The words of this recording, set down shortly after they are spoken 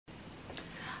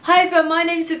Hi everyone, my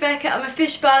name is Rebecca. I'm a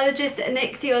fish biologist and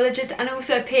ichthyologist and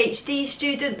also a PhD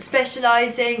student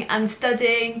specialising and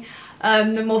studying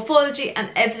the morphology and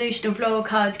evolution of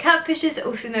fluorocard catfishes,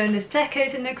 also known as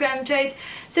plecos in the aquarium trade.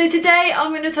 So today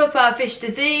I'm going to talk about fish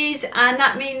disease, and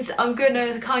that means I'm going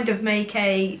to kind of make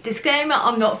a disclaimer.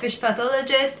 I'm not a fish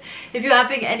pathologist. If you're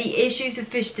having any issues with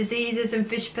fish diseases and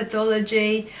fish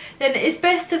pathology, then it's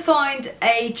best to find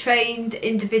a trained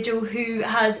individual who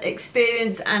has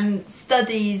experience and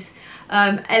studies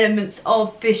elements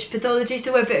of fish pathology,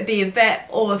 so whether it be a vet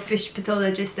or a fish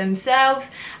pathologist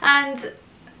themselves, and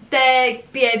they'll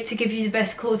be able to give you the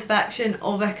best course of action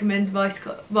or recommend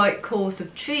the right course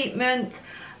of treatment,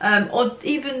 or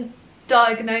even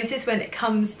diagnosis when it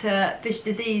comes to fish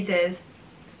diseases.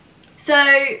 So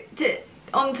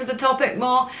onto the topic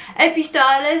more.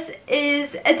 Epistylis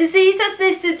is a disease that's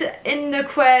listed in the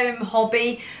aquarium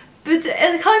hobby, but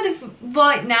kind of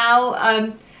right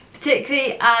now,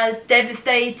 particularly as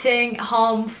devastating,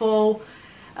 harmful,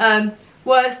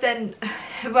 worse than,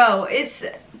 well, it's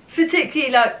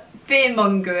particularly like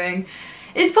fear-mongering.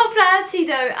 Its popularity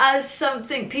though as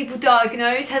something people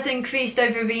diagnose has increased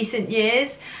over recent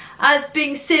years as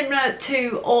being similar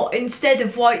to or instead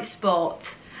of white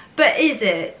spot. But is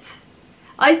it?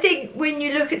 I think when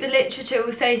you look at the literature it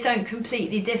will say something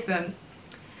completely different.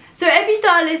 So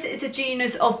Epistylis is a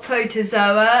genus of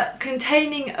protozoa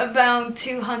containing around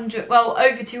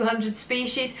over 200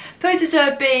 species.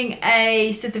 Protozoa being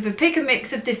a sort of a pick and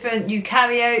mix of different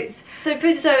eukaryotes. So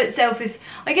protozoa itself is,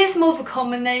 I guess, more of a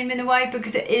common name in a way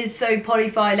because it is so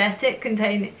polyphyletic,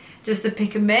 containing just a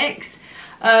pick and mix.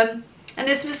 And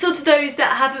it's for sort of those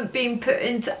that haven't been put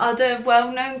into other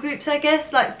well-known groups, I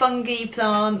guess, like fungi,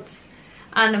 plants,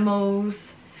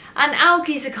 animals. And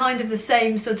algae are kind of the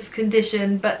same sort of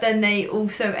condition, but then they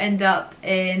also end up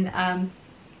in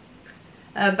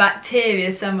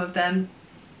bacteria, some of them.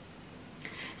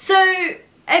 So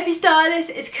Epistylis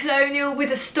is colonial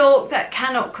with a stalk that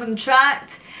cannot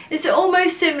contract. It's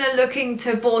almost similar looking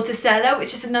to Vorticella,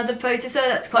 which is another protozoa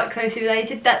that's quite closely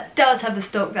related, that does have a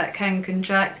stalk that can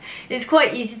contract. It's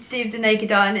quite easy to see with the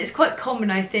naked eye, and it's quite common,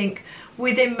 I think,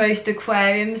 within most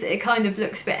aquariums. It kind of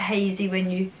looks a bit hazy when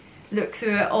you look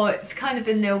through it, or it's kind of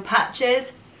in little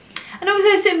patches. And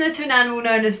also similar to an animal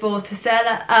known as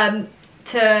Vorticella,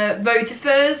 to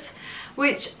rotifers,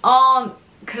 which aren't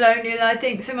colonial I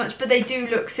think so much, but they do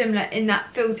look similar in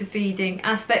that filter feeding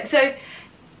aspect. So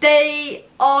they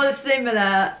are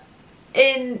similar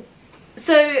in,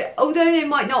 so although they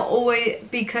might not always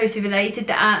be closely related,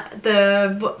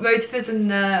 the rotifers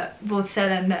and the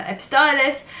Vorticella and the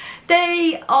Epistylis,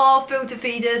 they are filter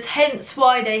feeders, hence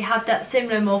why they have that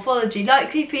similar morphology,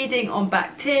 likely feeding on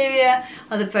bacteria,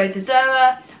 other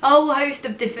protozoa, a whole host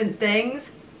of different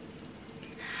things.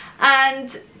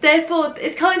 And therefore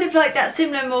it's kind of like that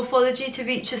similar morphology to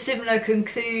reach a similar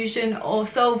conclusion or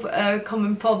solve a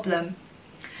common problem.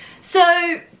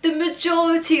 So the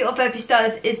majority of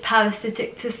Epistylis is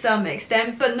parasitic to some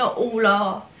extent, but not all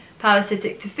are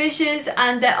parasitic to fishes,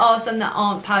 and there are some that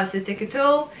aren't parasitic at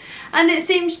all. And it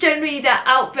seems generally that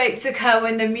outbreaks occur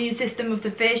when the immune system of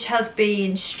the fish has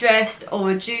been stressed or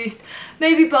reduced,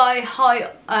 maybe by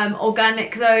high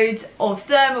organic loads or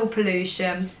thermal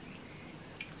pollution.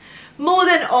 More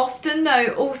than often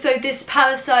though, also this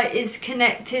parasite is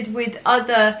connected with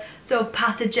other sort of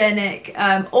pathogenic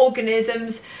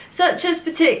organisms, such as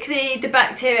particularly the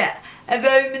bacteria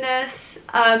Aeromonas,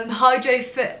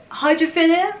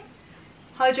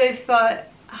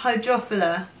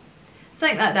 hydrophila,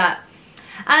 something like that.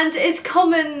 And it's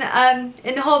common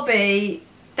in the hobby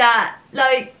that,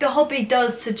 like, the hobby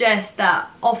does suggest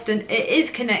that often it is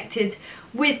connected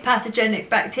with pathogenic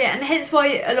bacteria, and hence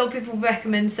why a lot of people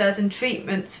recommend certain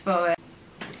treatments for it.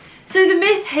 So the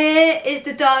myth here is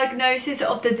the diagnosis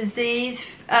of the disease.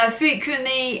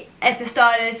 Frequently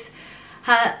Epistylis,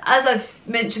 as I've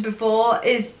mentioned before,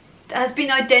 has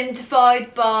been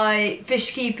identified by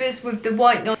fish keepers with the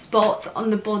white spots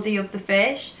on the body of the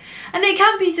fish, and they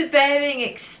can be to varying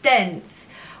extents,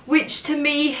 which to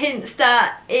me hints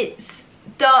that it's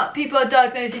people are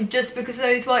diagnosing just because of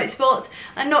those white spots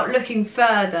and not looking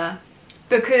further,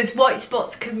 because white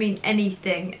spots could mean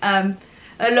anything. A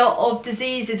lot of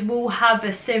diseases will have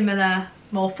a similar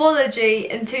morphology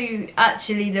until you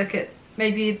actually look at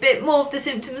maybe a bit more of the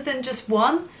symptoms than just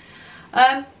one.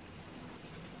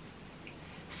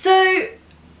 So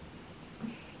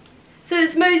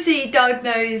it's mostly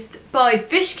diagnosed by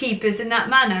fish keepers in that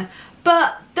manner.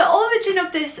 But the origin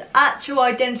of this actual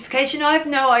identification, I have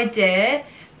no idea,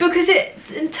 because it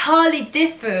entirely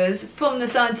differs from the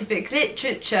scientific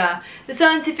literature. The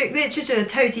scientific literature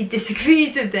totally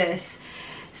disagrees with this.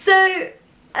 So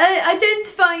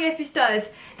identifying Epistylis.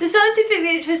 The scientific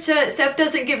literature itself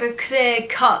doesn't give a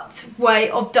clear-cut way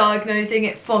of diagnosing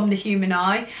it from the human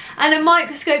eye, and a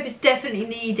microscope is definitely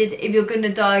needed if you're going to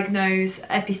diagnose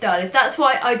Epistylis. That's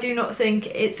why I do not think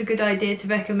it's a good idea to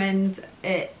recommend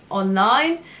it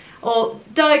online or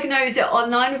diagnose it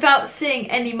online without seeing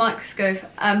any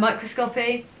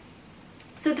microscopy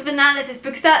sort of analysis,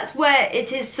 because that's where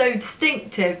it is so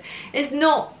distinctive. It's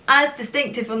not as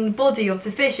distinctive on the body of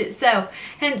the fish itself,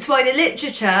 hence why the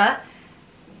literature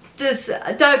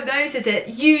diagnoses it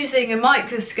using a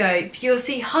microscope. You'll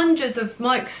see hundreds of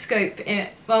microscopy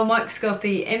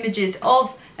images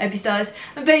of Epistylis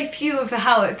and very few of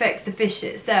how it affects the fish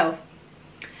itself.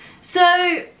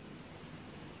 So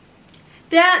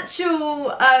the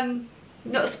actual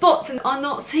spots are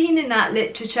not seen in that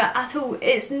literature at all.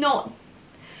 It's not.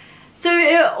 So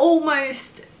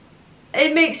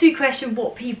it makes me question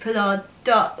what people are,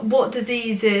 what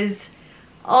diseases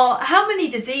are, how many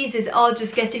diseases are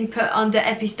just getting put under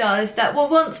Epistylis that were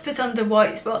once put under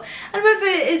white spot, and whether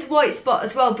it is white spot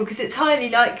as well, because it's highly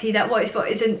likely that white spot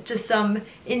isn't just some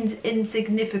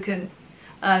insignificant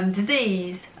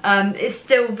disease. It's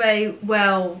still very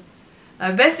well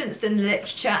referenced in the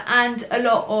literature, and a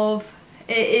lot of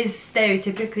it is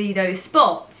stereotypically those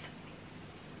spots.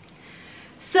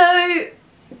 So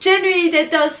generally there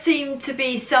does seem to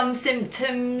be some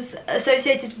symptoms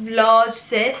associated with large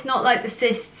cysts, not like the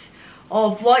cysts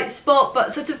of white spot,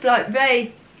 but sort of like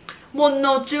very more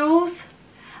nodules,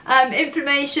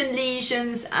 inflammation,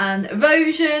 lesions and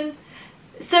erosion.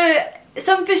 So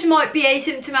some fish might be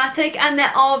asymptomatic, and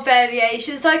there are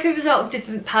variations like a result of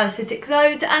different parasitic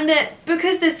loads, and that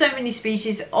because there's so many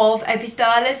species of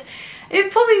Epistylis, it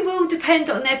probably will depend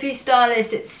on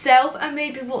Epistylis itself and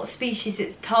maybe what species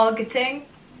it's targeting.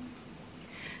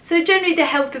 So generally the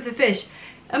health of the fish,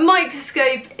 a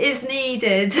microscope is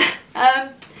needed,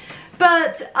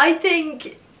 but I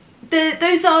think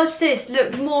those large cysts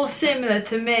look more similar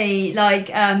to me like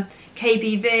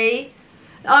KPV.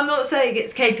 I'm not saying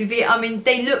it's KPV, I mean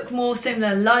they look more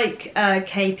similar like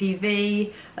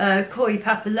KPV, koi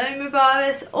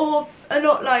papillomavirus, or a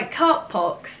lot like carp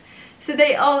pox. So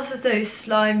they are those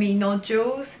slimy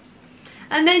nodules.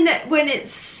 And then when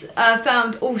it's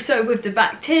found also with the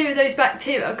bacteria, those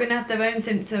bacteria are going to have their own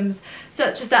symptoms,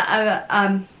 such as that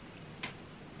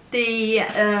the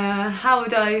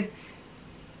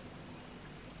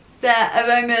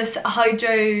Aeromonas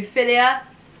hydrophila.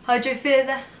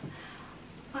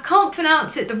 I can't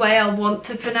pronounce it the way I want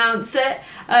to pronounce it,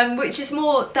 which is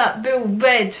more that real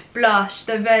red blush,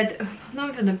 the red, not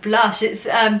even a blush, it's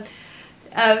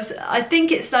I think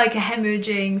it's like a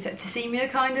hemorrhaging septicemia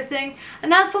kind of thing,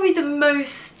 and that's probably the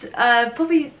most,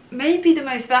 maybe the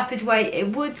most rapid way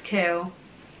it would kill.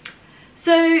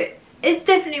 So it's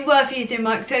definitely worth using a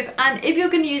microscope, and if you're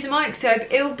going to use a microscope,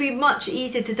 it will be much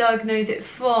easier to diagnose it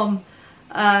from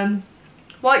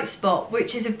white spot,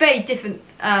 which is a very different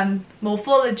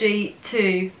morphology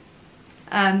to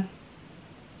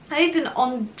even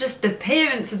on just the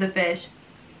appearance of the fish.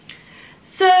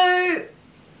 So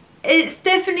it's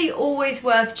definitely always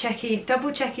worth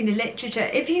double checking the literature.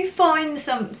 If you find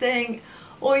something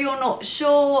or you're not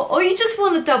sure, or you just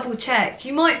want to double check,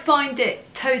 you might find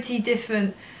it totally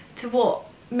different to what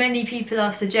many people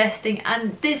are suggesting,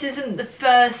 and this isn't the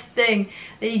first thing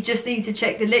that you just need to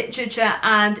check the literature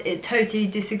and it totally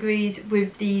disagrees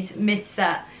with these myths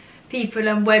that people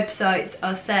and websites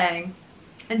are saying.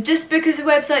 And just because a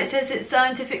website says it's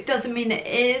scientific doesn't mean it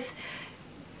is.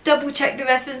 Double check the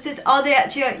references. Are they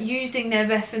actually using their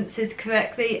references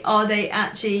correctly? Are they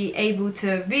actually able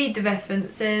to read the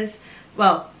references?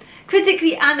 Well,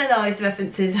 critically analyse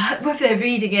references, whether they're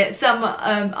reading it. Some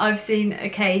I've seen a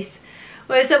case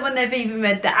where they've even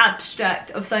read the abstract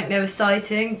of something they were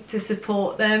citing to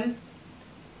support them,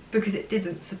 because it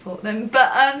didn't support them.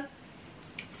 But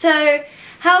so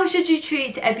how should you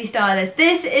treat Epistylis?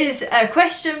 This is a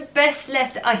question best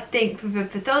left, I think, with a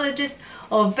pathologist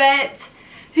or vet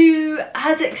who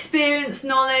has experience,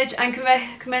 knowledge, and can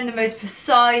recommend the most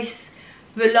precise,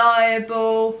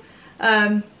 reliable,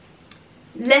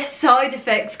 less side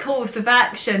effects course of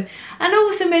action, and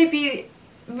also maybe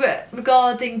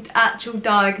regarding actual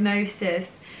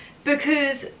diagnosis,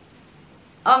 because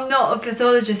I'm not a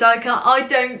pathologist. I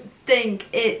don't think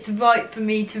it's right for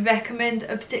me to recommend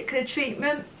a particular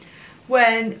treatment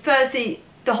when, firstly,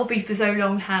 the hobby for so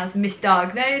long has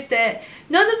misdiagnosed it.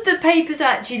 None of the papers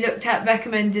I actually looked at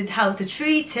recommended how to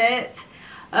treat it.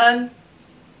 And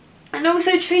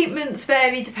also treatments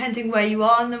vary depending where you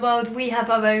are in the world. We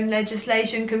have our own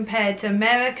legislation compared to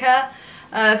America,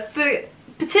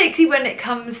 particularly when it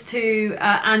comes to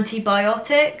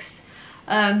antibiotics.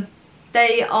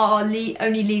 they are only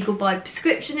legal by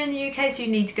prescription in the UK, so you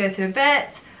need to go to a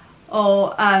vet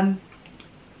or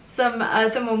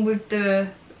someone with the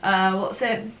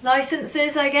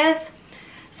licenses, I guess.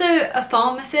 So a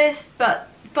pharmacist, but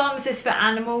pharmacist for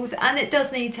animals, and it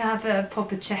does need to have a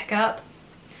proper checkup,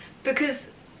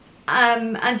 because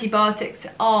antibiotics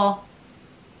are,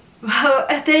 well,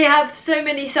 they have so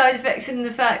many side effects in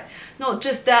the fact not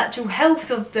just the actual health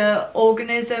of the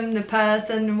organism, the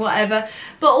person, whatever,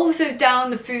 but also down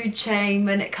the food chain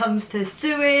when it comes to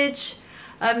sewage.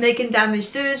 They can damage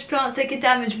sewage plants, they can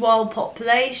damage wild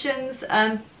populations,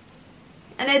 and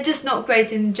they're just not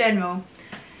great in general.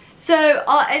 So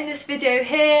I'll end this video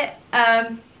here.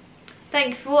 Thank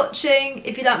you for watching.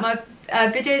 If you like my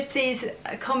videos, please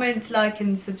comment, like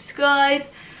and subscribe.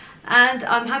 And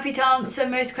I'm happy to answer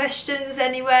most questions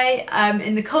anyway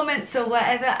in the comments or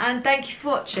whatever, and thank you for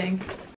watching.